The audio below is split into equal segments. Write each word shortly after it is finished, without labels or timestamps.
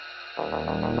You're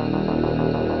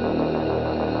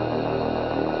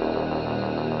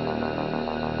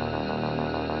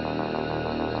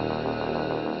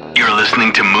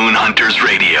listening to Moon Hunters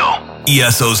Radio,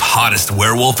 ESO's hottest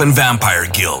werewolf and vampire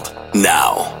guild.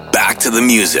 Now, back to the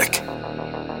music.